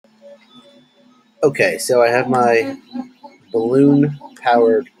Okay, so I have my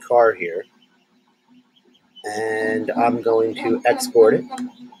balloon-powered car here, and I'm going to export it,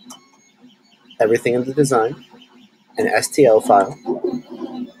 everything in the design, an STL file.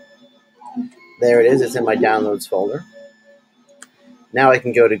 There it is. It's in my downloads folder. Now I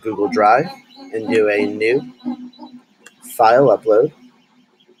can go to Google Drive and do a new file upload.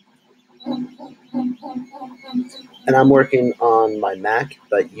 And I'm working on my Mac,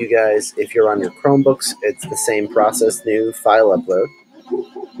 but you guys, if you're on your Chromebooks, it's the same process, new file upload.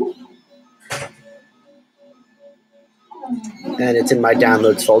 And it's in my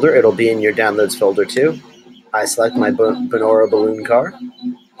downloads folder. It'll be in your downloads folder too. I select my Bonora balloon car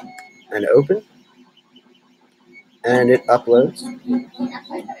and open, and it uploads.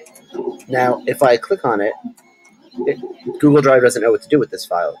 Now, if I click on it, Google Drive doesn't know what to do with this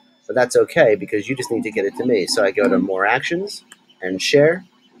file, but that's okay because you just need to get it to me. So I go to More Actions and Share,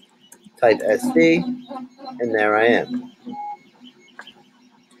 type SD, and there I am.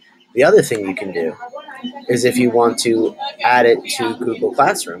 The other thing you can do is if you want to add it to Google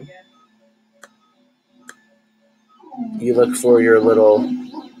Classroom, you look for your little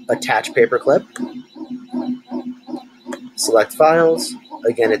attach paperclip, select Files.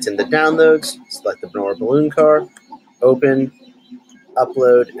 Again, it's in the downloads. Select the Bonora balloon car, open,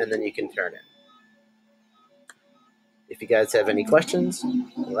 upload, and then you can turn it. If you guys have any questions,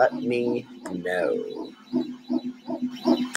 let me know.